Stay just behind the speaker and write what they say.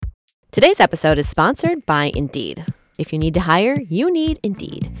Today's episode is sponsored by Indeed. If you need to hire, you need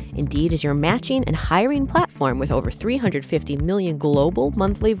Indeed. Indeed is your matching and hiring platform with over 350 million global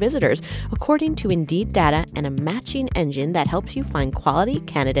monthly visitors, according to Indeed data, and a matching engine that helps you find quality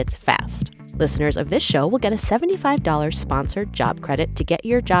candidates fast. Listeners of this show will get a $75 sponsored job credit to get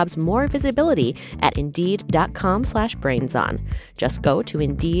your jobs more visibility at Indeed.com/BrainsOn. Just go to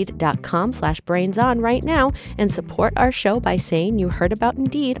Indeed.com/BrainsOn right now and support our show by saying you heard about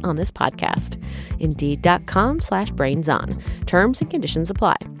Indeed on this podcast. Indeed.com/BrainsOn. Terms and conditions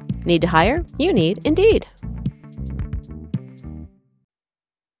apply. Need to hire? You need Indeed.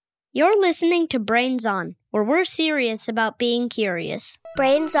 You're listening to Brains On, where we're serious about being curious.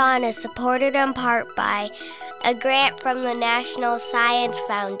 Brains On is supported in part by a grant from the National Science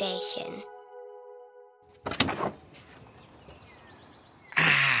Foundation.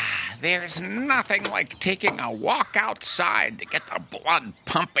 There's nothing like taking a walk outside to get the blood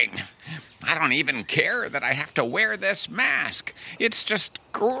pumping. I don't even care that I have to wear this mask. It's just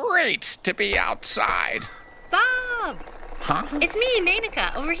great to be outside. Bob! Huh? It's me,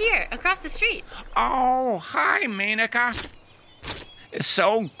 Menaka, over here, across the street. Oh, hi, Menaka. It's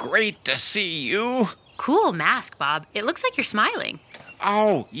so great to see you. Cool mask, Bob. It looks like you're smiling.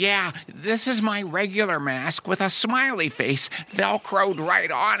 Oh, yeah, this is my regular mask with a smiley face velcroed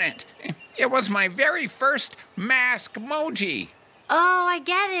right on it. It was my very first mask-moji. Oh, I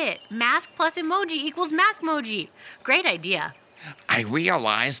get it. Mask plus emoji equals mask-moji. Great idea. I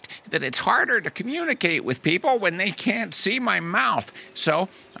realized that it's harder to communicate with people when they can't see my mouth, so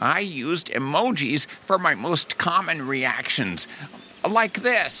I used emojis for my most common reactions, like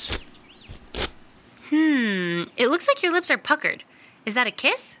this. It looks like your lips are puckered. Is that a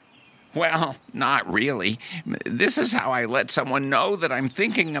kiss? Well, not really. This is how I let someone know that I'm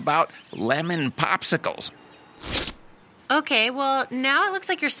thinking about lemon popsicles. Okay, well, now it looks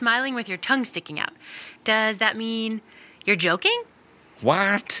like you're smiling with your tongue sticking out. Does that mean you're joking?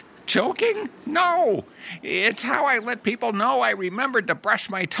 What? Joking? No. It's how I let people know I remembered to brush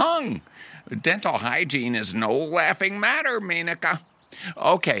my tongue. Dental hygiene is no laughing matter, Menaka.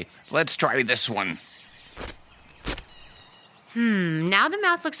 Okay, let's try this one. Now the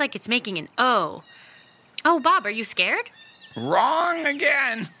mouth looks like it's making an O. Oh, Bob, are you scared? Wrong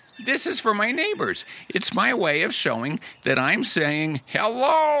again. This is for my neighbors. It's my way of showing that I'm saying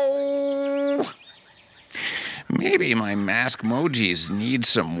hello. Maybe my mask-mojis need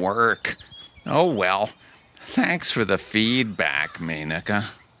some work. Oh, well. Thanks for the feedback, Menaka.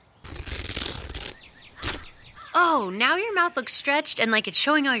 Oh, now your mouth looks stretched and like it's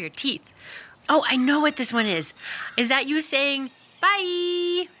showing all your teeth. Oh, I know what this one is. Is that you saying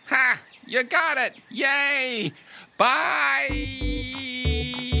bye? Ha! You got it! Yay! Bye!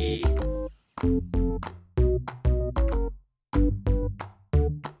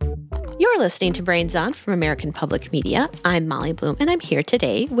 You're listening to Brains On from American Public Media. I'm Molly Bloom, and I'm here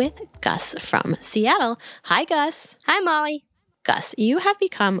today with Gus from Seattle. Hi, Gus. Hi, Molly. Gus, you have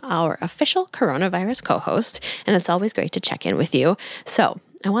become our official coronavirus co-host, and it's always great to check in with you. So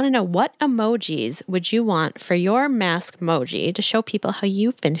I want to know, what emojis would you want for your mask-moji to show people how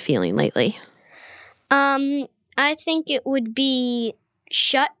you've been feeling lately? I think it would be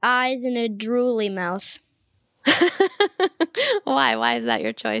shut eyes and a drooly mouth. Why? Why is that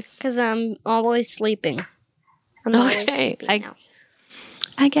your choice? Because I'm always sleeping. I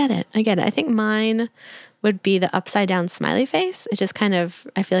get it. I think mine would be the upside down smiley face. It just kind of,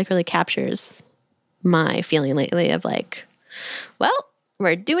 I feel like, really captures my feeling lately of like, well,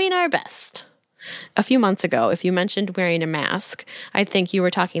 we're doing our best. A few months ago, if you mentioned wearing a mask, I'd think you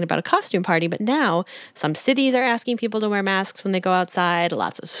were talking about a costume party, but now some cities are asking people to wear masks when they go outside.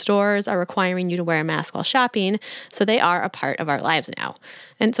 Lots of stores are requiring you to wear a mask while shopping, so they are a part of our lives now.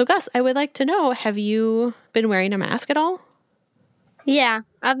 And so, Gus, I would like to know, have you been wearing a mask at all? Yeah,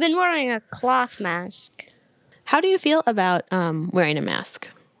 I've been wearing a cloth mask. How do you feel about wearing a mask?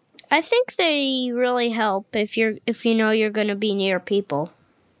 I think they really help if you know you're going to be near people.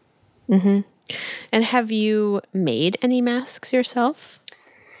 Mm-hmm. And have you made any masks yourself?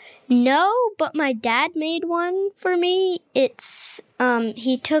 No, but my dad made one for me. It's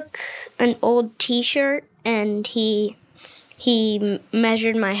he took an old T-shirt and he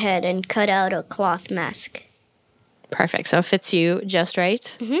measured my head and cut out a cloth mask. Perfect. So it fits you just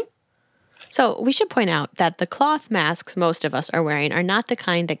right? Mm-hmm. So we should point out that the cloth masks most of us are wearing are not the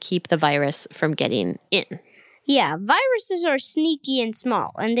kind that keep the virus from getting in. Yeah, viruses are sneaky and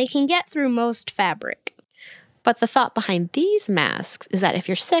small, and they can get through most fabric. But the thought behind these masks is that if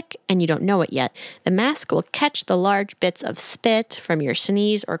you're sick and you don't know it yet, the mask will catch the large bits of spit from your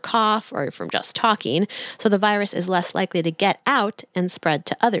sneeze or cough or from just talking, so the virus is less likely to get out and spread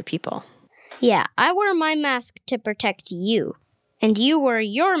to other people. Yeah, I wear my mask to protect you, and you wear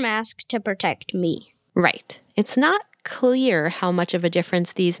your mask to protect me. Right. It's not clear how much of a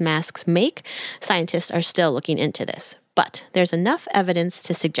difference these masks make. Scientists are still looking into this, but there's enough evidence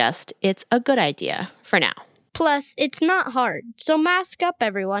to suggest it's a good idea for now. Plus, it's not hard, so mask up,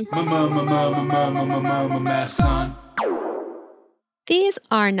 everyone. Mask on. These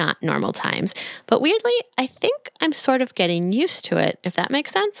are not normal times, but weirdly, I think I'm sort of getting used to it, if that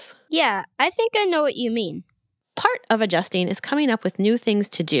makes sense. Yeah, I think I know what you mean. Part of adjusting is coming up with new things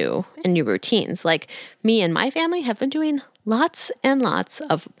to do and new routines. Like me and my family have been doing lots and lots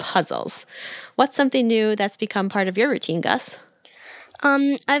of puzzles. What's something new that's become part of your routine, Gus?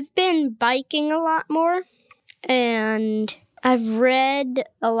 I've been biking a lot more, and I've read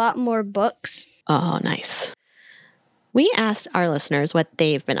a lot more books. Oh, nice. We asked our listeners what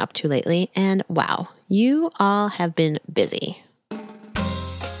they've been up to lately, and wow, you all have been busy.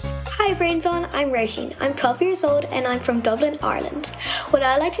 Hi Brains On, I'm Roisin. I'm 12 years old and I'm from Dublin, Ireland. What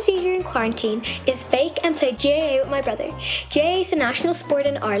I like to do during quarantine is bake and play GAA with my brother. GAA is a national sport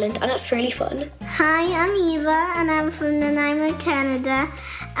in Ireland and it's really fun. Hi, I'm Eva and I'm from Nanaimo, Canada,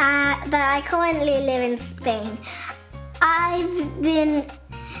 but I currently live in Spain. I've been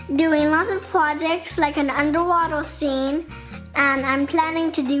doing lots of projects like an underwater scene, and I'm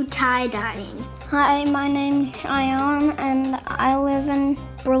planning to do tie-dyeing. Hi, my name's Cheyenne and I live in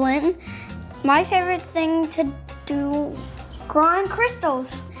Berlin. My favorite thing to do, drawing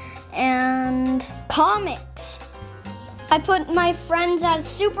crystals and comics. I put my friends as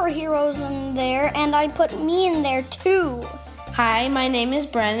superheroes in there and I put me in there too. Hi, my name is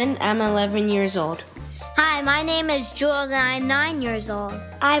Brennan. I'm 11 years old. Hi, my name is Jules and I'm 9 years old.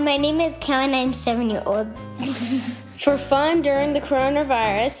 Hi, my name is Kellen. I'm 7-year-old. For fun during the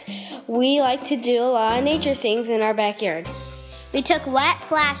coronavirus, we like to do a lot of nature things in our backyard. We took wet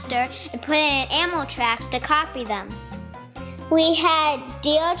plaster and put it in animal tracks to copy them. We had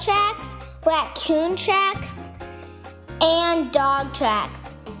deer tracks, raccoon tracks, and dog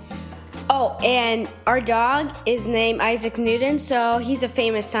tracks. Oh, and our dog is named Isaac Newton, so he's a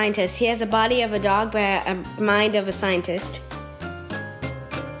famous scientist. He has a body of a dog but a mind of a scientist.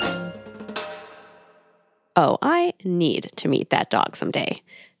 Oh, I need to meet that dog someday.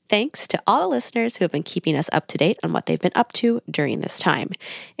 Thanks to all the listeners who have been keeping us up to date on what they've been up to during this time.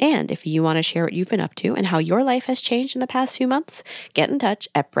 And if you want to share what you've been up to and how your life has changed in the past few months, get in touch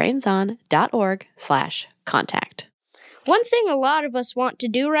at brainson.org/contact. One thing a lot of us want to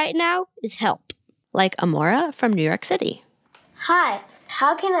do right now is help. Like Amora from New York City. Hi,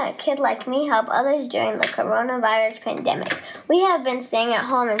 how can a kid like me help others during the coronavirus pandemic? We have been staying at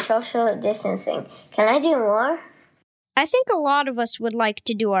home and social distancing. Can I do more? I think a lot of us would like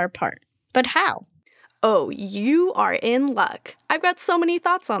to do our part. But how? Oh, you are in luck. I've got so many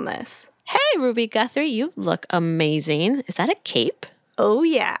thoughts on this. Hey, Ruby Guthrie, you look amazing. Is that a cape? Oh,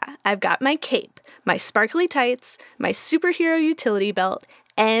 yeah. I've got my cape, my sparkly tights, my superhero utility belt,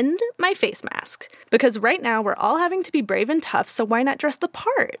 and my face mask. Because right now we're all having to be brave and tough, so why not dress the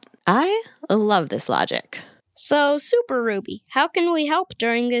part? I love this logic. So, Super Ruby, how can we help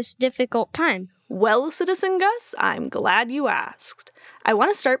during this difficult time? Well, Citizen Gus, I'm glad you asked. I want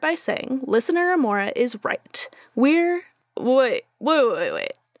to start by saying listener Amora is right. Wait.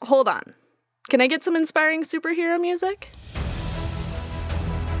 Hold on. Can I get some inspiring superhero music?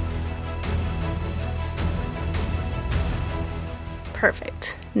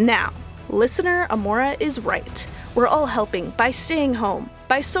 Perfect. Now, listener Amora is right. We're all helping by staying home,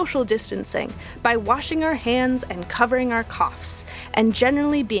 by social distancing, by washing our hands and covering our coughs, and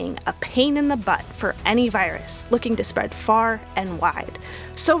generally being a pain in the butt for any virus looking to spread far and wide.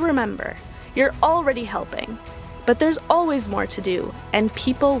 So remember, you're already helping, but there's always more to do, and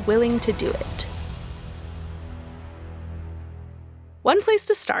people willing to do it. One place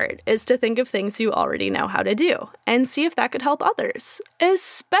to start is to think of things you already know how to do, and see if that could help others,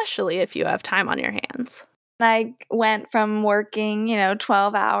 especially if you have time on your hands. I went from working,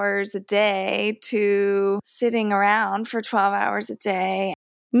 12 hours a day to sitting around for 12 hours a day.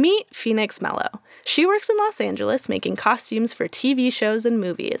 Meet Phoenix Mello. She works in Los Angeles making costumes for TV shows and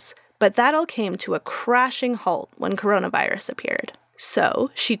movies, but that all came to a crashing halt when coronavirus appeared.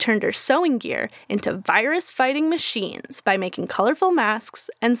 So she turned her sewing gear into virus-fighting machines by making colorful masks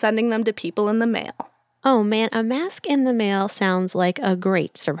and sending them to people in the mail. Oh man, a mask in the mail sounds like a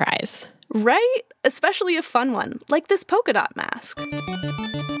great surprise. Right? Especially a fun one, like this polka dot mask.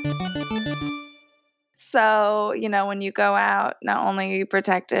 So, when you go out, not only are you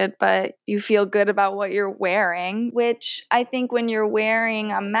protected, but you feel good about what you're wearing, which I think when you're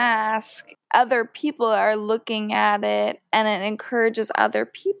wearing a mask, other people are looking at it and it encourages other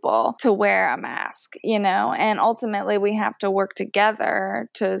people to wear a mask, and ultimately we have to work together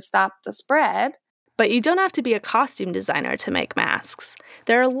to stop the spread. But you don't have to be a costume designer to make masks.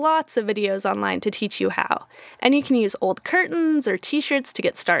 There are lots of videos online to teach you how, and you can use old curtains or t-shirts to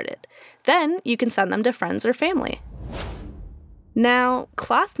get started. Then you can send them to friends or family. Now,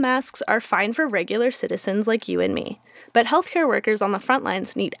 cloth masks are fine for regular citizens like you and me, but healthcare workers on the front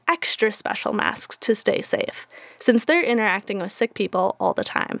lines need extra special masks to stay safe, since they're interacting with sick people all the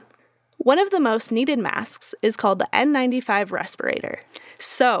time. One of the most needed masks is called the N95 respirator.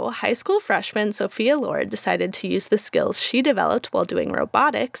 So, high school freshman Sophia Lord decided to use the skills she developed while doing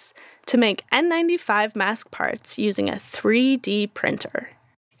robotics to make N95 mask parts using a 3D printer.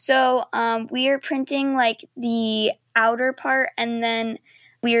 So, we are printing the outer part, and then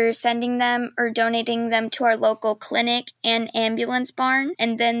we are sending them or donating them to our local clinic and ambulance barn,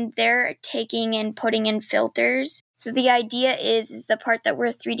 and then they're taking and putting in filters. So the idea is the part that we're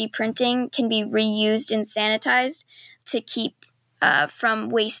 3D printing can be reused and sanitized to keep from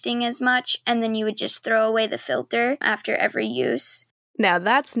wasting as much, and then you would just throw away the filter after every use. Now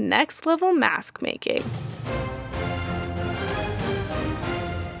that's next level mask making.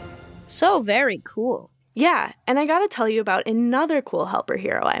 So very cool. Yeah, and I gotta tell you about another cool helper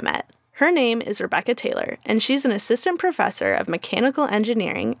hero I met. Her name is Rebecca Taylor, and she's an assistant professor of mechanical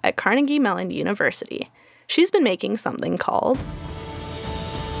engineering at Carnegie Mellon University. She's been making something called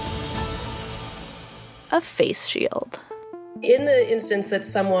a face shield. In the instance that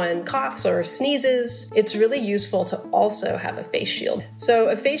someone coughs or sneezes, it's really useful to also have a face shield. So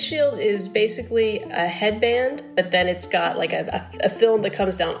a face shield is basically a headband, but then it's got a film that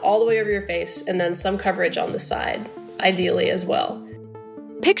comes down all the way over your face and then some coverage on the side, ideally as well.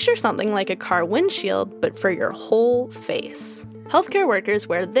 Picture something like a car windshield, but for your whole face. Healthcare workers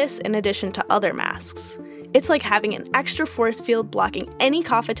wear this in addition to other masks. It's like having an extra force field blocking any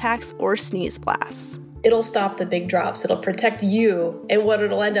cough attacks or sneeze blasts. It'll stop the big drops. It'll protect you. And what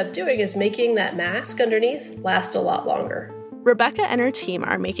it'll end up doing is making that mask underneath last a lot longer. Rebecca and her team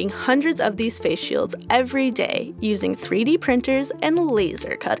are making hundreds of these face shields every day using 3D printers and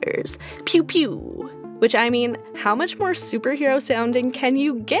laser cutters. Pew pew. Which, how much more superhero sounding can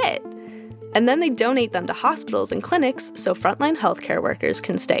you get? And then they donate them to hospitals and clinics so frontline healthcare workers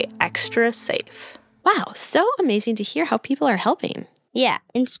can stay extra safe. Wow, so amazing to hear how people are helping. Yeah,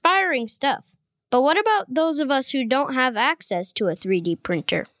 inspiring stuff. But what about those of us who don't have access to a 3D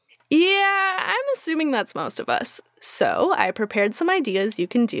printer? Yeah, I'm assuming that's most of us. So I prepared some ideas you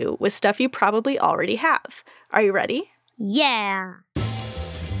can do with stuff you probably already have. Are you ready? Yeah.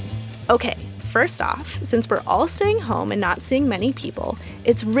 Okay, first off, since we're all staying home and not seeing many people,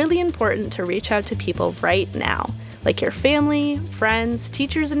 it's really important to reach out to people right now, like your family, friends,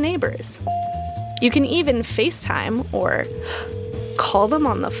 teachers, and neighbors. You can even FaceTime or call them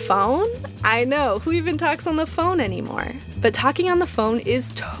on the phone? I know, who even talks on the phone anymore? But talking on the phone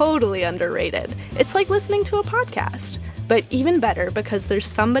is totally underrated. It's like listening to a podcast, but even better because there's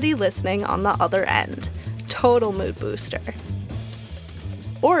somebody listening on the other end. Total mood booster.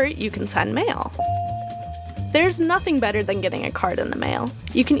 Or you can send mail. There's nothing better than getting a card in the mail.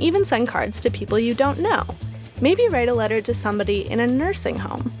 You can even send cards to people you don't know. Maybe write a letter to somebody in a nursing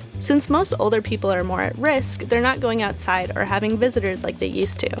home. Since most older people are more at risk, they're not going outside or having visitors like they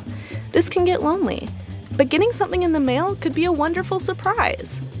used to. This can get lonely, but getting something in the mail could be a wonderful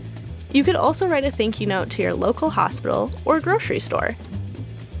surprise. You could also write a thank you note to your local hospital or grocery store.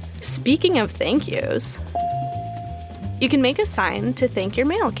 Speaking of thank yous, you can make a sign to thank your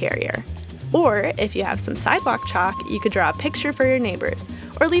mail carrier. Or if you have some sidewalk chalk, you could draw a picture for your neighbors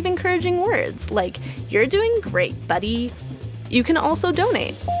or leave encouraging words like, "You're doing great, buddy." You can also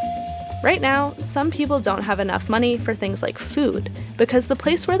donate. Right now, some people don't have enough money for things like food because the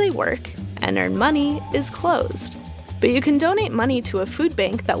place where they work and earn money is closed. But you can donate money to a food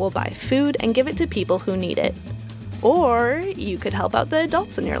bank that will buy food and give it to people who need it. Or you could help out the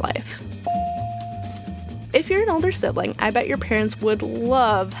adults in your life. If you're an older sibling, I bet your parents would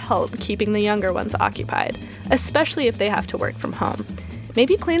love help keeping the younger ones occupied, especially if they have to work from home.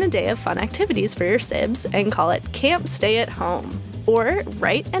 Maybe plan a day of fun activities for your sibs and call it Camp Stay at Home. Or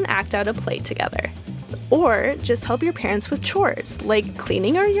write and act out a play together. Or just help your parents with chores, like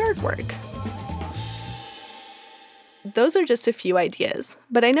cleaning or yard work. Those are just a few ideas,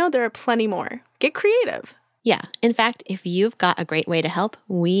 but I know there are plenty more. Get creative. Yeah, in fact, if you've got a great way to help,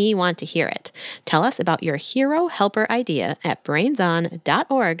 we want to hear it. Tell us about your hero helper idea at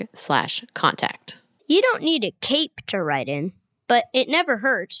brainson.org/contact. You don't need a cape to write in, but it never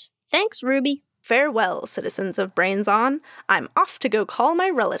hurts. Thanks, Ruby. Farewell, citizens of Brains On. I'm off to go call my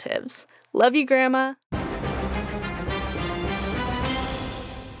relatives. Love you, Grandma. It's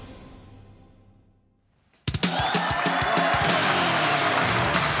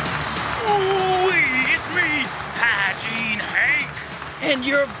me, Hygiene Hank. And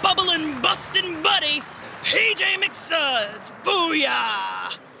your bubbling, bustin' buddy, PJ McSuds.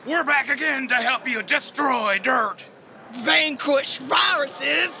 Booyah! We're back again to help you destroy dirt. Vanquish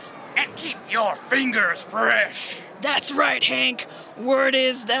viruses. And keep your fingers fresh. That's right, Hank. Word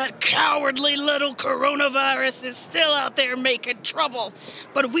is that cowardly little coronavirus is still out there making trouble.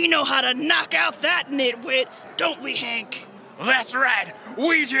 But we know how to knock out that nitwit, don't we, Hank? That's right.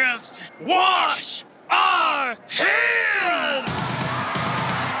 We just wash our hands!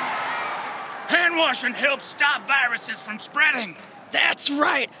 Hand washing helps stop viruses from spreading. That's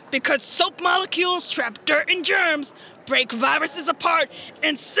right, because soap molecules trap dirt and germs, break viruses apart,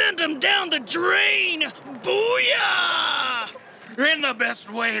 and send them down the drain. Booyah! And the best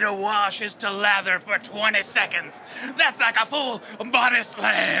way to wash is to lather for 20 seconds. That's like a full body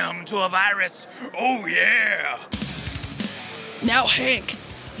slam to a virus. Oh, yeah. Now, Hank,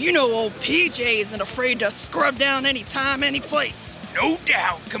 you know old PJ isn't afraid to scrub down anytime, any place. No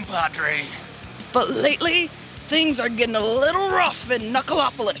doubt, compadre. But lately, things are getting a little rough in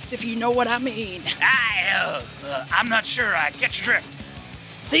Knuckleopolis, if you know what I mean. I'm not sure I catch your drift.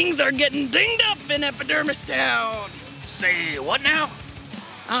 Things are getting dinged up in Epidermis Town. Say what now?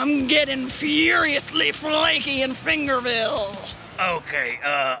 I'm getting furiously flaky in Fingerville. Okay,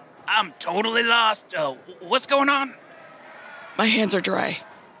 I'm totally lost. What's going on? My hands are dry.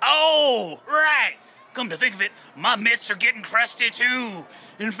 Oh, right. Come to think of it, my mitts are getting crusty too.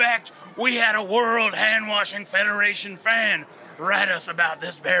 In fact, we had a World Hand Washing Federation fan write us about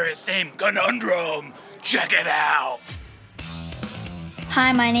this very same conundrum. Check it out.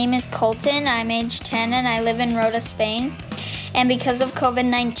 Hi, my name is Colton. I'm age 10 and I live in Rota, Spain. And because of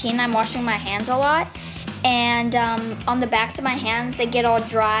COVID-19, I'm washing my hands a lot. And on the backs of my hands, they get all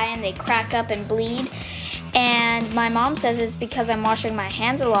dry and they crack up and bleed. And my mom says it's because I'm washing my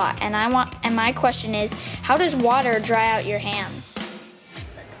hands a lot. And my question is, how does water dry out your hands?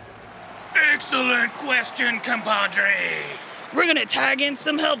 Excellent question, compadre. We're gonna tag in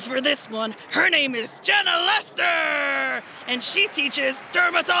some help for this one. Her name is Jenna Lester, and she teaches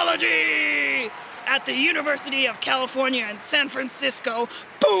dermatology at the University of California in San Francisco.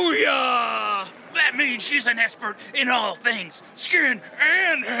 Booyah! That means she's an expert in all things skin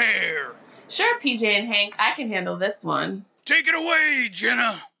and hair. Sure, PJ and Hank, I can handle this one. Take it away,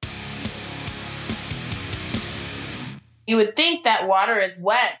 Jenna. You would think that water is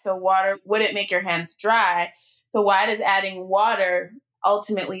wet, so water wouldn't make your hands dry. So why does adding water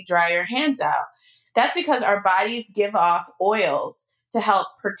ultimately dry your hands out? That's because our bodies give off oils to help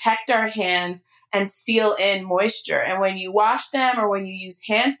protect our hands and seal in moisture. And when you wash them or when you use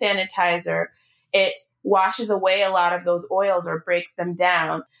hand sanitizer, it washes away a lot of those oils or breaks them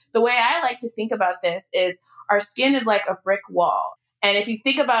down. The way I like to think about this is our skin is like a brick wall. And if you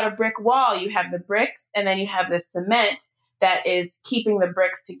think about a brick wall, you have the bricks and then you have the cement that is keeping the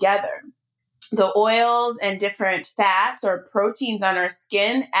bricks together. The oils and different fats or proteins on our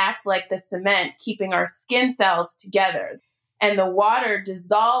skin act like the cement, keeping our skin cells together. And the water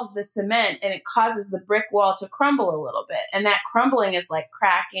dissolves the cement and it causes the brick wall to crumble a little bit. And that crumbling is like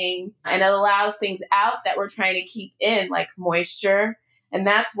cracking, and it allows things out that we're trying to keep in, like moisture. And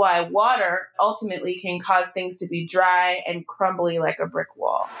that's why water ultimately can cause things to be dry and crumbly like a brick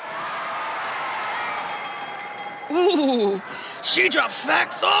wall. Ooh, she dropped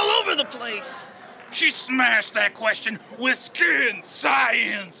facts all over the place. She smashed that question with skin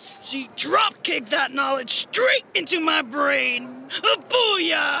science. She drop-kicked that knowledge straight into my brain.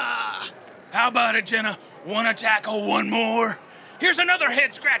 Booyah! How about it, Jenna? Want to tackle one more? Here's another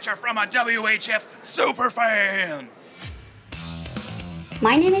head-scratcher from a WHF superfan.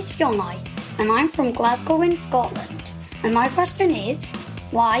 My name is Fiona, and I'm from Glasgow in Scotland. And my question is,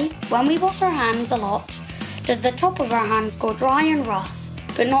 why, when we wash our hands a lot, does the top of our hands go dry and rough,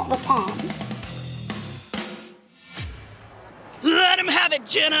 but not the palms? Let him have it,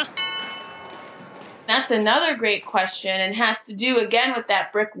 Jenna. That's another great question and has to do again with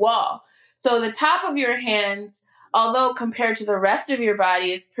that brick wall. So the top of your hands, although compared to the rest of your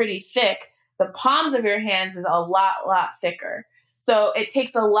body is pretty thick, the palms of your hands is a lot thicker. So it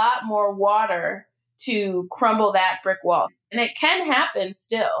takes a lot more water to crumble that brick wall. And it can happen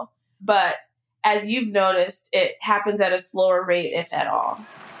still, but as you've noticed, it happens at a slower rate, if at all.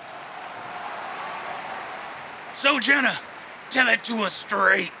 So, Jenna, tell it to us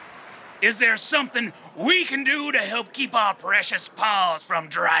straight. Is there something we can do to help keep our precious paws from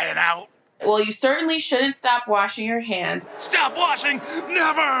drying out? Well, you certainly shouldn't stop washing your hands. Stop washing?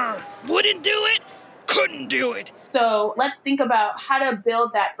 Never! Wouldn't do it? Couldn't do it. So let's think about how to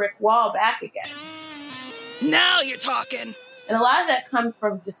build that brick wall back again. Now you're talking. And a lot of that comes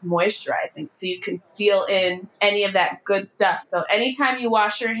from just moisturizing, so you can seal in any of that good stuff. So anytime you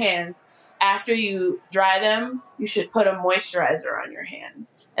wash your hands, after you dry them, you should put a moisturizer on your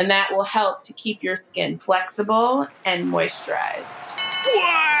hands. And that will help to keep your skin flexible and moisturized.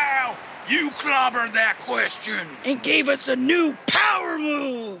 Wow! You clobbered that question. And gave us a new power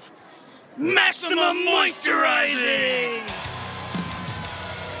move. Maximum moisturizing!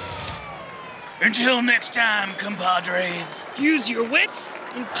 Until next time, compadres. Use your wits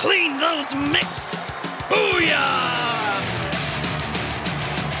and clean those mitts. Booyah!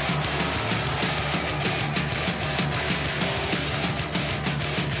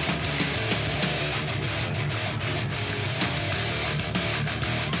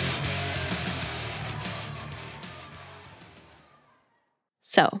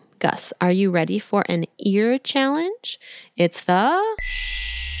 So, Gus, are you ready for an ear challenge? It's the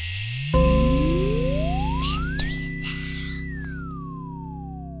mystery sound.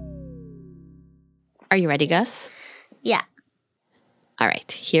 Are you ready, Gus? Yeah. All right,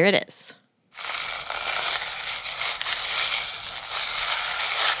 here it is.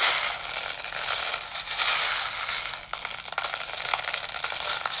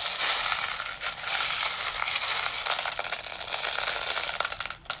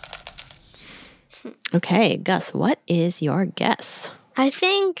 Okay, Gus, what is your guess? I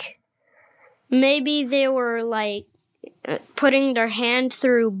think maybe they were like putting their hand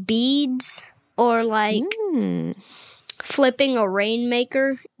through beads or like flipping a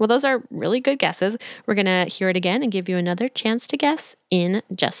rainmaker. Well, those are really good guesses. We're going to hear it again and give you another chance to guess in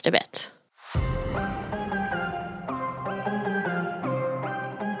just a bit.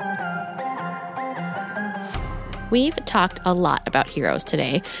 We've talked a lot about heroes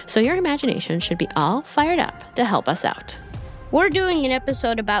today, so your imagination should be all fired up to help us out. We're doing an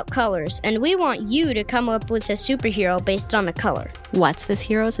episode about colors, and we want you to come up with a superhero based on a color. What's this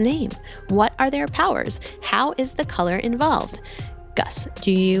hero's name? What are their powers? How is the color involved? Gus,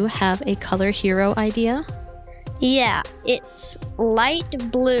 do you have a color hero idea? Yeah, it's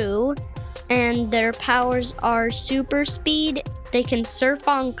light blue, and their powers are super speed. They can surf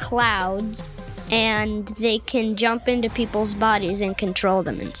on clouds, and they can jump into people's bodies and control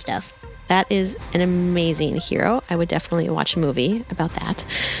them and stuff. That is an amazing hero. I would definitely watch a movie about that.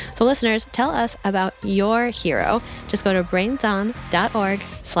 So listeners, tell us about your hero. Just go to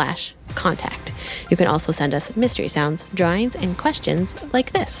brainson.org/contact. You can also send us mystery sounds, drawings, and questions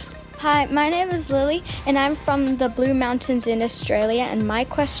like this. Hi, my name is Lily, and I'm from the Blue Mountains in Australia, and my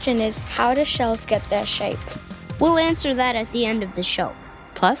question is, how do shells get their shape? We'll answer that at the end of the show.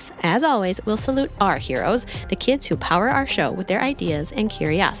 Plus, as always, we'll salute our heroes, the kids who power our show with their ideas and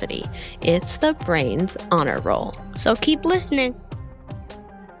curiosity. It's the Brains Honor Roll. So keep listening.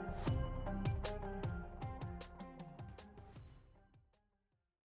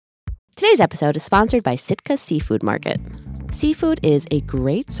 Today's episode is sponsored by Sitka Seafood Market. Seafood is a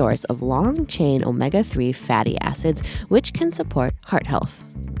great source of long-chain omega-3 fatty acids, which can support heart health.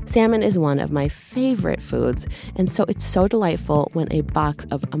 Salmon is one of my favorite foods, and so it's so delightful when a box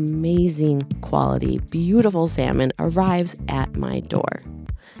of amazing quality, beautiful salmon arrives at my door.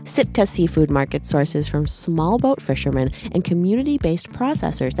 Sitka Seafood Market sources from small boat fishermen and community-based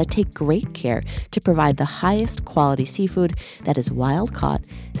processors that take great care to provide the highest quality seafood that is wild-caught,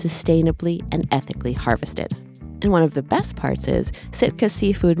 sustainably, and ethically harvested. And one of the best parts is Sitka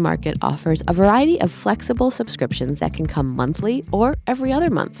Seafood Market offers a variety of flexible subscriptions that can come monthly or every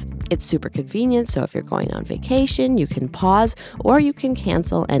other month. It's super convenient, so if you're going on vacation, you can pause or you can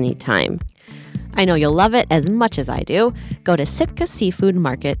cancel anytime. I know you'll love it as much as I do. Go to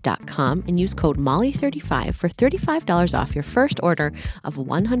sitkaseafoodmarket.com and use code MOLLY35 for $35 off your first order of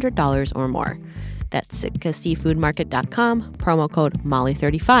 $100 or more. That's sitkaseafoodmarket.com, promo code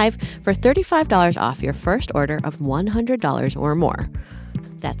MOLLY35 for $35 off your first order of $100 or more.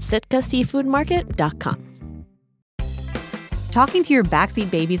 That's sitkaseafoodmarket.com. Talking to your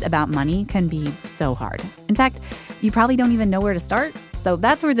backseat babies about money can be so hard. In fact, you probably don't even know where to start. So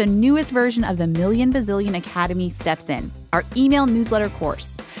that's where the newest version of the Million Bazillion Academy steps in, our email newsletter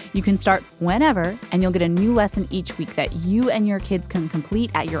course. You can start whenever, and you'll get a new lesson each week that you and your kids can complete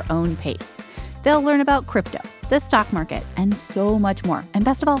at your own pace. They'll learn about crypto, the stock market, and so much more. And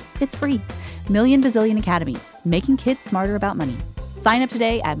best of all, it's free. Million Bazillion Academy, making kids smarter about money. Sign up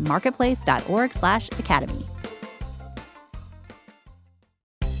today at marketplace.org/academy.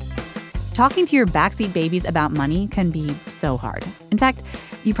 Talking to your backseat babies about money can be so hard. In fact,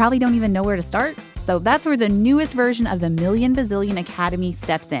 you probably don't even know where to start. So that's where the newest version of the Million Bazillion Academy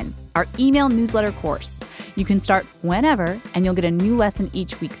steps in, our email newsletter course. You can start whenever, and you'll get a new lesson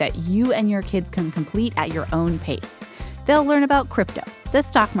each week that you and your kids can complete at your own pace. They'll learn about crypto, the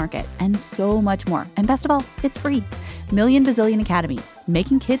stock market, and so much more. And best of all, it's free. Million Bazillion Academy,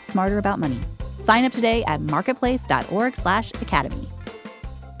 making kids smarter about money. Sign up today at marketplace.org/academy.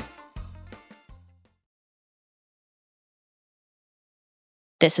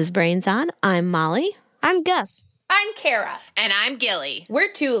 This is Brains On. I'm Molly. I'm Gus. I'm Kara. And I'm Gilly.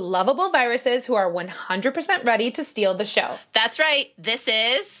 We're two lovable viruses who are 100% ready to steal the show. That's right. This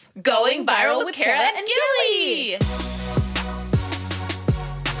is Going Viral with Kara and Gilly.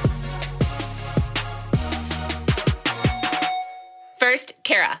 First,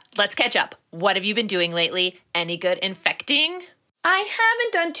 Kara, let's catch up. What have you been doing lately? Any good infecting? I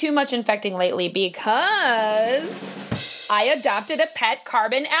haven't done too much infecting lately because I adopted a pet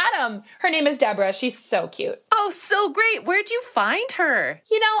carbon atom. Her name is Deborah. She's so cute. Oh, so great. Where'd you find her?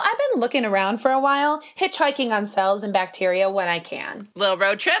 You know, I've been looking around for a while, hitchhiking on cells and bacteria when I can. Little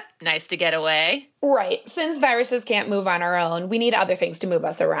road trip. Nice to get away. Right. Since viruses can't move on our own, we need other things to move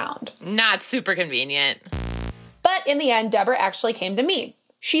us around. Not super convenient. But in the end, Deborah actually came to me.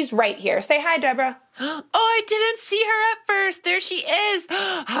 She's right here. Say hi, Deborah. Oh, I didn't see her at first. There she is.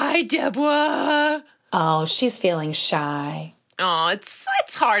 Hi, Deborah. Oh, she's feeling shy. Oh,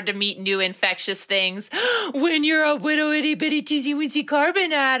 it's hard to meet new infectious things when you're a little itty bitty teensy weensy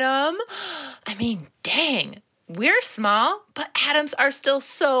carbon atom. I mean, dang. We're small, but atoms are still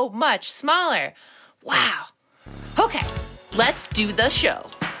so much smaller. Wow. Okay, let's do the show.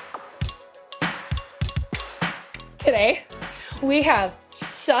 Today, we have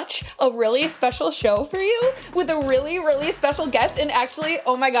such a really special show for you with a really, really special guest. And actually,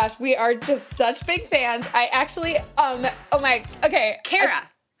 oh my gosh, we are just such big fans. Okay. Kara,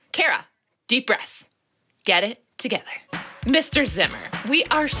 deep breath. Get it together. Mr. Zimmer, we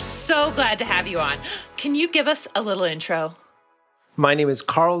are so glad to have you on. Can you give us a little intro? My name is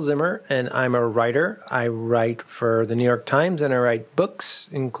Carl Zimmer, and I'm a writer. I write for the New York Times, and I write books,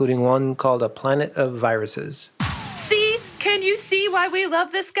 including one called A Planet of Viruses. See? Can you see why we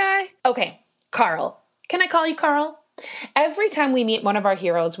love this guy? Okay, Carl. Can I call you Carl? Every time we meet one of our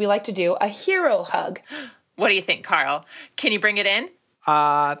heroes, we like to do a hero hug. What do you think, Carl? Can you bring it in?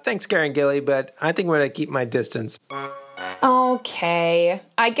 Thanks, Karen Gilly, but I think we're going to keep my distance. Okay.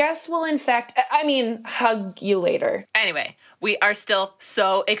 I guess we'll hug you later. Anyway, we are still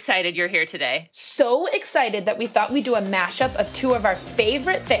so excited you're here today. So excited that we thought we'd do a mashup of two of our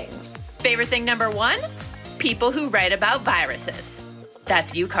favorite things. Favorite thing number one? People who write about viruses.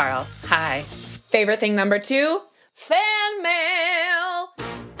 That's you, Carl. Hi. Favorite thing number two? Fan mail.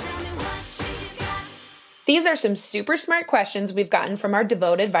 These are some super smart questions we've gotten from our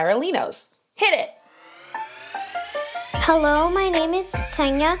devoted viralinos. Hit it. Hello, my name is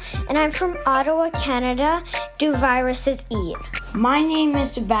Senya, and I'm from Ottawa, Canada. Do viruses eat? My name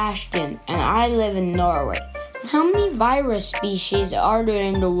is Sebastian, and I live in Norway. How many virus species are there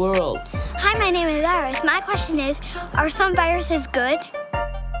in the world? Hi, my name is Iris. My question is, are some viruses good?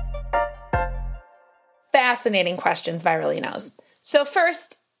 Fascinating questions, viralinos. So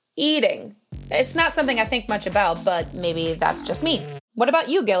first, eating. It's not something I think much about, but maybe that's just me. What about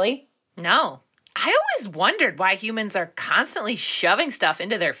you, Gilly? No. I always wondered why humans are constantly shoving stuff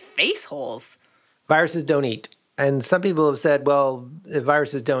into their face holes. Viruses don't eat. And some people have said, well, if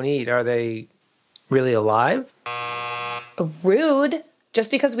viruses don't eat, are they really alive? Rude. Just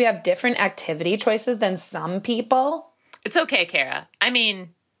because we have different activity choices than some people? It's okay, Kara. I mean,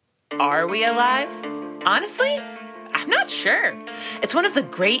 are we alive? Honestly, I'm not sure. It's one of the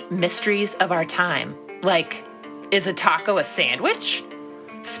great mysteries of our time. Like, is a taco a sandwich?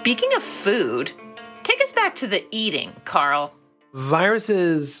 Speaking of food, take us back to the eating, Carl.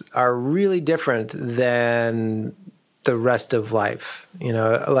 Viruses are really different than the rest of life. You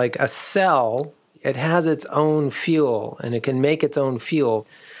know, like a cell, it has its own fuel, and it can make its own fuel.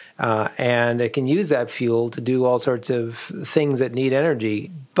 And it can use that fuel to do all sorts of things that need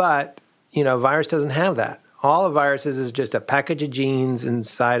energy. But, you know, a virus doesn't have that. All a virus is just a package of genes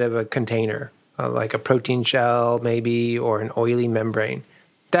inside of a container, like a protein shell maybe, or an oily membrane.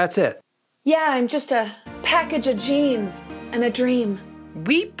 That's it. Yeah, I'm just a package of genes and a dream.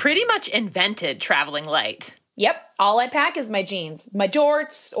 We pretty much invented traveling light. Yep, all I pack is my jeans. My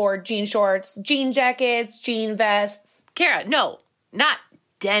jorts or jean shorts, jean jackets, jean vests. Kara, no, not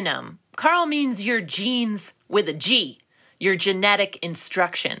denim. Carl means your jeans with a G. your genetic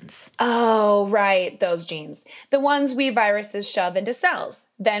instructions. Oh, right, those genes. The ones we viruses shove into cells.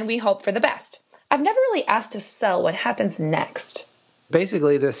 Then we hope for the best. I've never really asked a cell what happens next.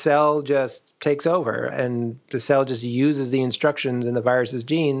 Basically, the cell just takes over, and the cell just uses the instructions in the virus's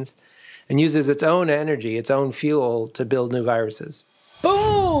genes and uses its own energy, its own fuel to build new viruses.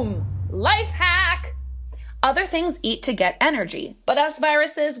 Boom! Life hack! Other things eat to get energy, but us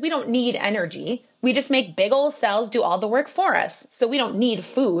viruses, we don't need energy. We just make big old cells do all the work for us, so we don't need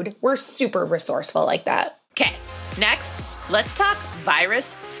food. We're super resourceful like that. Okay, next, let's talk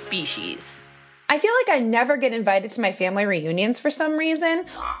virus species. I feel like I never get invited to my family reunions for some reason.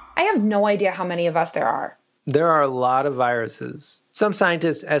 I have no idea how many of us there are. There are a lot of viruses. Some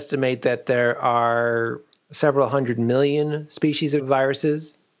scientists estimate that there are several 100 million species of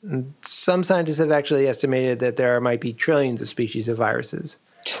viruses. And some scientists have actually estimated that there might be trillions of species of viruses.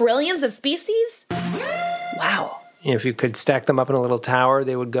 Trillions of species? Wow. If you could stack them up in a little tower,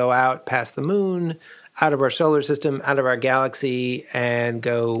 they would go out past the moon, out of our solar system, out of our galaxy, and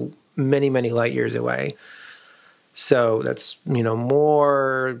go many, many light years away. So that's,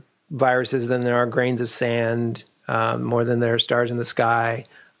 more viruses than there are grains of sand, more than there are stars in the sky.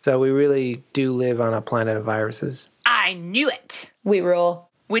 So we really do live on a planet of viruses. I knew it. We rule.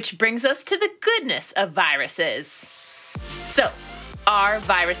 Which brings us to the goodness of viruses. So, are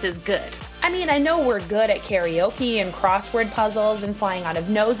viruses good? I mean, I know we're good at karaoke and crossword puzzles and flying out of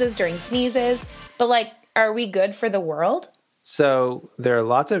noses during sneezes, but are we good for the world? So there are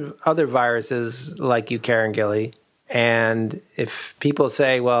lots of other viruses like Eukarengilli. And if people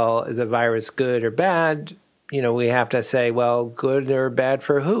say, well, is a virus good or bad? We have to say, well, good or bad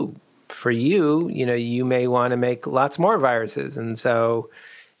for who? For you, you may want to make lots more viruses. And so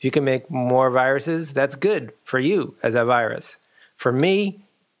if you can make more viruses, that's good for you as a virus. For me,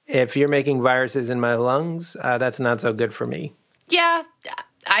 if you're making viruses in my lungs, that's not so good for me. Yeah,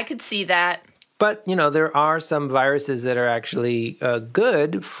 I could see that. But, there are some viruses that are actually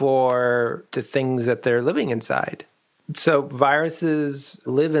good for the things that they're living inside. So viruses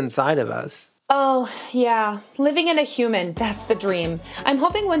live inside of us. Oh, yeah. Living in a human, that's the dream. I'm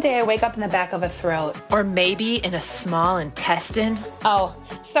hoping one day I wake up in the back of a throat. Or maybe in a small intestine. Oh,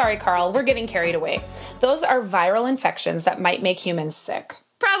 sorry, Carl. We're getting carried away. Those are viral infections that might make humans sick.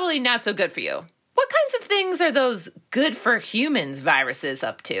 Probably not so good for you. What kinds of things are those good for humans viruses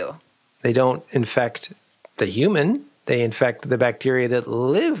up to? They don't infect the human. They infect the bacteria that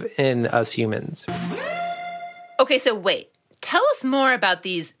live in us humans. Okay, so wait. Tell us more about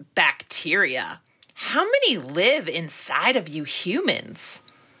these bacteria. How many live inside of you humans?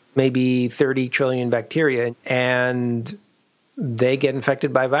 Maybe 30 trillion bacteria, and they get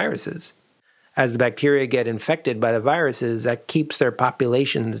infected by viruses. As the bacteria get infected by the viruses, that keeps their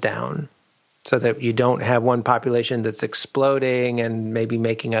populations down so that you don't have one population that's exploding and maybe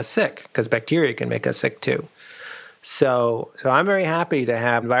making us sick, because bacteria can make us sick too. So I'm very happy to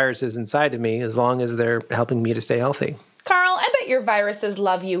have viruses inside of me as long as they're helping me to stay healthy. Carl, I bet your viruses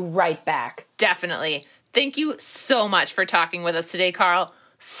love you right back. Definitely. Thank you so much for talking with us today, Carl.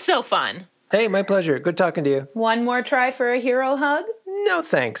 So fun. Hey, my pleasure. Good talking to you. One more try for a hero hug? No,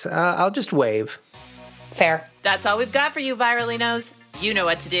 thanks. I'll just wave. Fair. That's all we've got for you, Viralinos. You know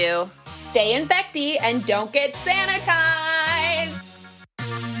what to do. Stay infecty and don't get sanitized.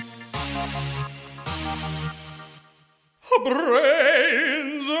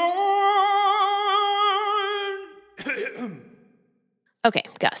 Brains Okay,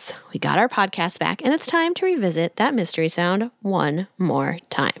 Gus, we got our podcast back, and it's time to revisit that mystery sound one more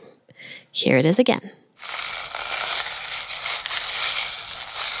time. Here it is again.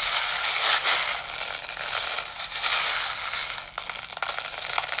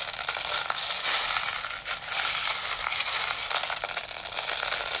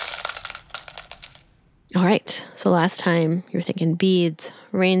 All right, so last time you were thinking beads,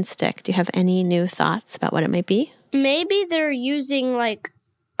 rain stick. Do you have any new thoughts about what it might be? Maybe they're using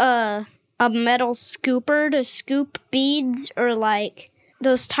a metal scooper to scoop beads, or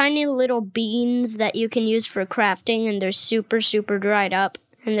those tiny little beans that you can use for crafting, and they're super, super dried up,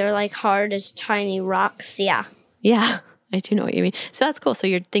 and they're hard as tiny rocks. Yeah. Yeah, I do know what you mean. So that's cool. So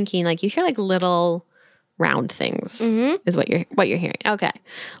you're thinking you hear little round things is what you're hearing. Okay.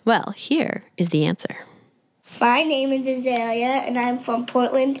 Well, here is the answer. My name is Azalea, and I'm from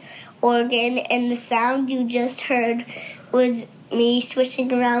Portland, Oregon, and the sound you just heard was me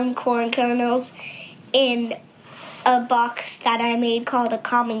swishing around corn kernels in a box that I made called a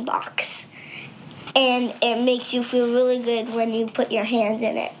calming box. And it makes you feel really good when you put your hands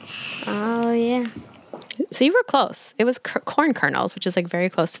in it. Oh, yeah. So you were close. It was corn kernels, which is like very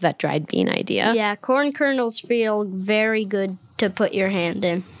close to that dried bean idea. Yeah, corn kernels feel very good to put your hand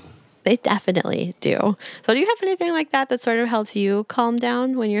in. They definitely do. So do you have anything like that that sort of helps you calm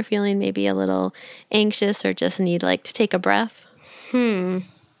down when you're feeling maybe a little anxious or just need like to take a breath? I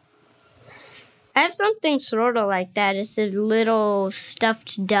have something sort of like that. It's a little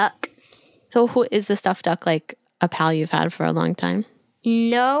stuffed duck. So who is the stuffed duck, like a pal you've had for a long time?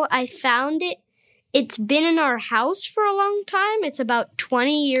 No, I found it. It's been in our house for a long time. It's about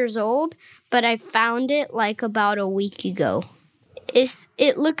 20 years old, but I found it like about a week ago.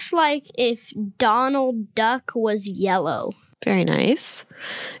 It looks like if Donald Duck was yellow. Very nice.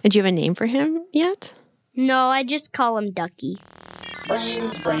 And do you have a name for him yet? No, I just call him Ducky.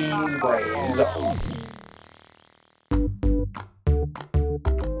 Brains.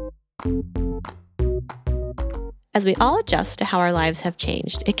 As we all adjust to how our lives have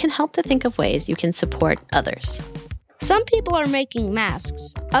changed, it can help to think of ways you can support others. Some people are making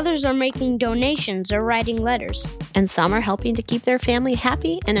masks, others are making donations or writing letters. And some are helping to keep their family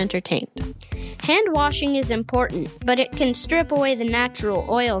happy and entertained. Hand washing is important, but it can strip away the natural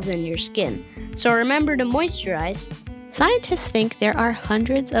oils in your skin. So remember to moisturize. Scientists think there are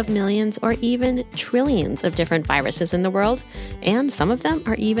hundreds of millions or even trillions of different viruses in the world, and some of them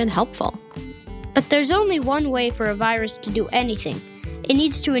are even helpful. But there's only one way for a virus to do anything. It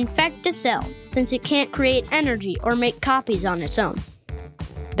needs to infect a cell, since it can't create energy or make copies on its own.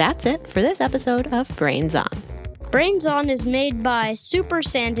 That's it for this episode of Brains On. Brains On is made by Super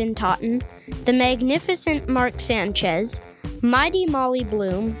Sandin Totten, the magnificent Mark Sanchez, Mighty Molly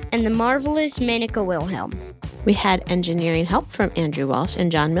Bloom, and the marvelous Manika Wilhelm. We had engineering help from Andrew Walsh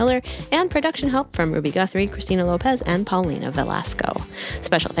and John Miller, and production help from Ruby Guthrie, Christina Lopez, and Paulina Velasco.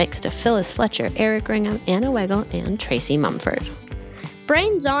 Special thanks to Phyllis Fletcher, Eric Ringham, Anna Weigel, and Tracy Mumford.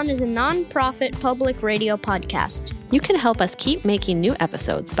 Brains On is a non-profit public radio podcast. You can help us keep making new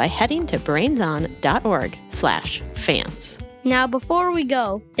episodes by heading to brainson.org/fans. Now, before we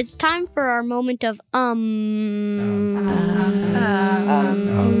go, it's time for our moment of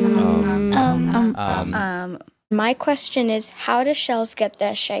My question is, how do shells get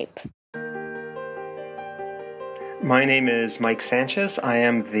their shape? My name is Mike Sanchez. I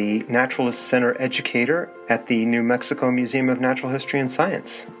am the Naturalist Center educator at the New Mexico Museum of Natural History and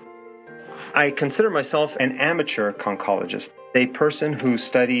Science. I consider myself an amateur conchologist, a person who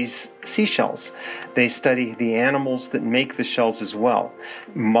studies seashells. They study the animals that make the shells as well.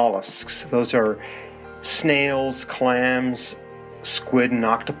 Mollusks, those are snails, clams, squid, and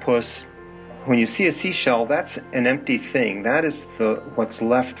octopus. When you see a seashell, that's an empty thing. That is what's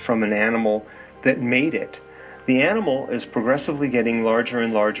left from an animal that made it. The animal is progressively getting larger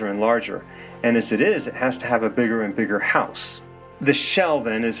and larger and larger, and as it has to have a bigger and bigger house. The shell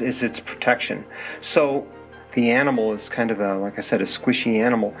then is its protection. So the animal is kind of like I said, a squishy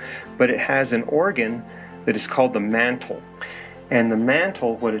animal, but it has an organ that is called the mantle. And the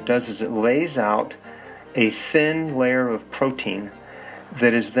mantle, what it does is it lays out a thin layer of protein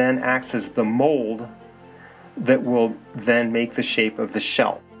that then acts as the mold that will then make the shape of the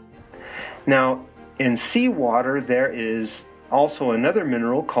shell. Now, in seawater, there is also another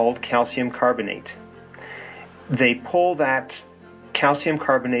mineral called calcium carbonate. They pull that calcium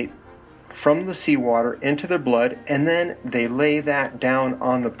carbonate from the seawater into their blood, and then they lay that down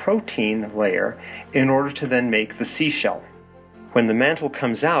on the protein layer in order to then make the seashell. When the mantle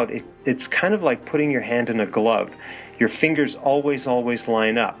comes out, it's kind of like putting your hand in a glove. Your fingers always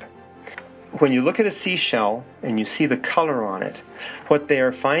line up. When you look at a seashell and you see the color on it, what they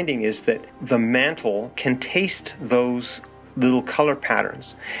are finding is that the mantle can taste those little color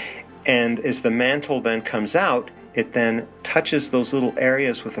patterns. And as the mantle then comes out, it then touches those little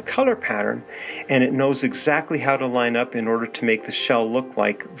areas with a color pattern, and it knows exactly how to line up in order to make the shell look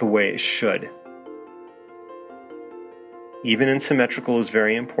like the way it should. Even asymmetrical is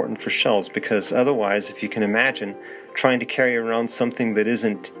very important for shells, because otherwise, if you can imagine, trying to carry around something that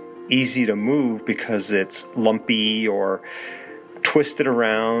isn't easy to move because it's lumpy or twisted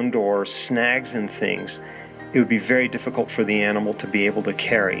around or snags in things, it would be very difficult for the animal to be able to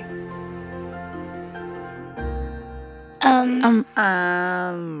carry.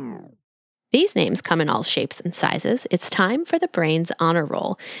 These names come in all shapes and sizes. It's time for the Brains Honor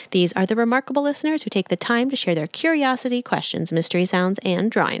Roll. These are the remarkable listeners who take the time to share their curiosity, questions, mystery sounds,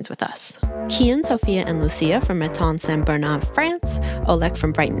 and drawings with us. Kian, Sophia, and Lucia from Menton Saint-Bernard, France. Oleg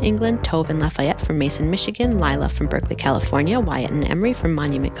from Brighton, England. Tove and Lafayette from Mason, Michigan. Lila from Berkeley, California. Wyatt and Emery from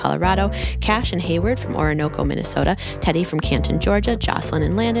Monument, Colorado. Cash and Hayward from Orinoco, Minnesota. Teddy from Canton, Georgia. Jocelyn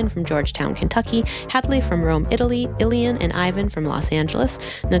and Landon from Georgetown, Kentucky. Hadley from Rome, Italy. Ilian and Ivan from Los Angeles.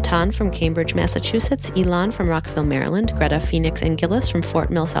 Natan from Cambridge, Cambridge, Massachusetts, Elon from Rockville, Maryland, Greta, Phoenix, and Gillis from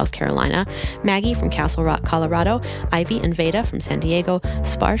Fort Mill, South Carolina, Maggie from Castle Rock, Colorado, Ivy and Veda from San Diego,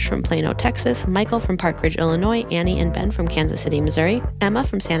 Sparsh from Plano, Texas, Michael from Park Ridge, Illinois, Annie and Ben from Kansas City, Missouri, Emma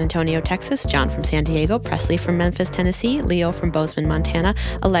from San Antonio, Texas, John from San Diego, Presley from Memphis, Tennessee, Leo from Bozeman, Montana,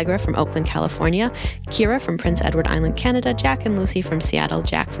 Allegra from Oakland, California, Kira from Prince Edward Island, Canada, Jack and Lucy from Seattle,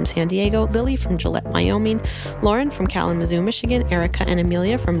 Jack from San Diego, Lily from Gillette, Wyoming, Lauren from Kalamazoo, Michigan, Erica and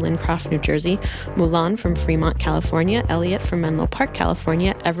Amelia from Lincroft, New Jersey, Mulan from Fremont, California, Elliot from Menlo Park,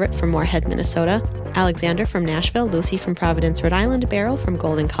 California, Everett from Moorhead, Minnesota, Alexander from Nashville, Lucy from Providence, Rhode Island, Beryl from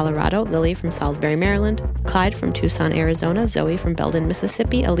Golden, Colorado, Lily from Salisbury, Maryland, Clyde from Tucson, Arizona, Zoe from Belden,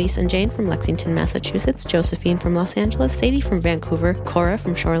 Mississippi, Elise and Jane from Lexington, Massachusetts, Josephine from Los Angeles, Sadie from Vancouver, Cora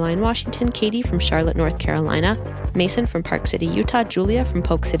from Shoreline, Washington, Katie from Charlotte, North Carolina, Mason from Park City, Utah, Julia from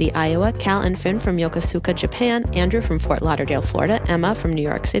Polk City, Iowa, Cal and Finn from Yokosuka, Japan, Andrew from Fort Lauderdale, Florida, Emma from New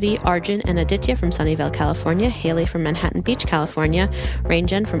York City, Arjun and Aditya from Sunnyvale, California, Haley from Manhattan Beach, California,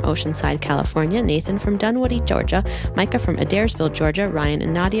 Rainjen from Oceanside, California, Nathan from Dunwoody, Georgia, Micah from Adairsville, Georgia, Ryan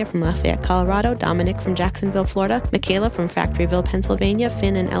and Nadia from Lafayette, Colorado, Dominic from Jacksonville, Florida, Michaela from Factoryville, Pennsylvania,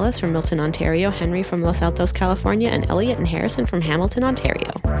 Finn and Ellis from Milton, Ontario, Henry from Los Altos, California, and Elliot and Harrison from Hamilton,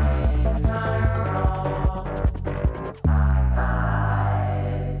 Ontario.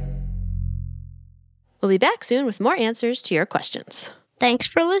 We'll be back soon with more answers to your questions. Thanks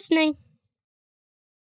for listening.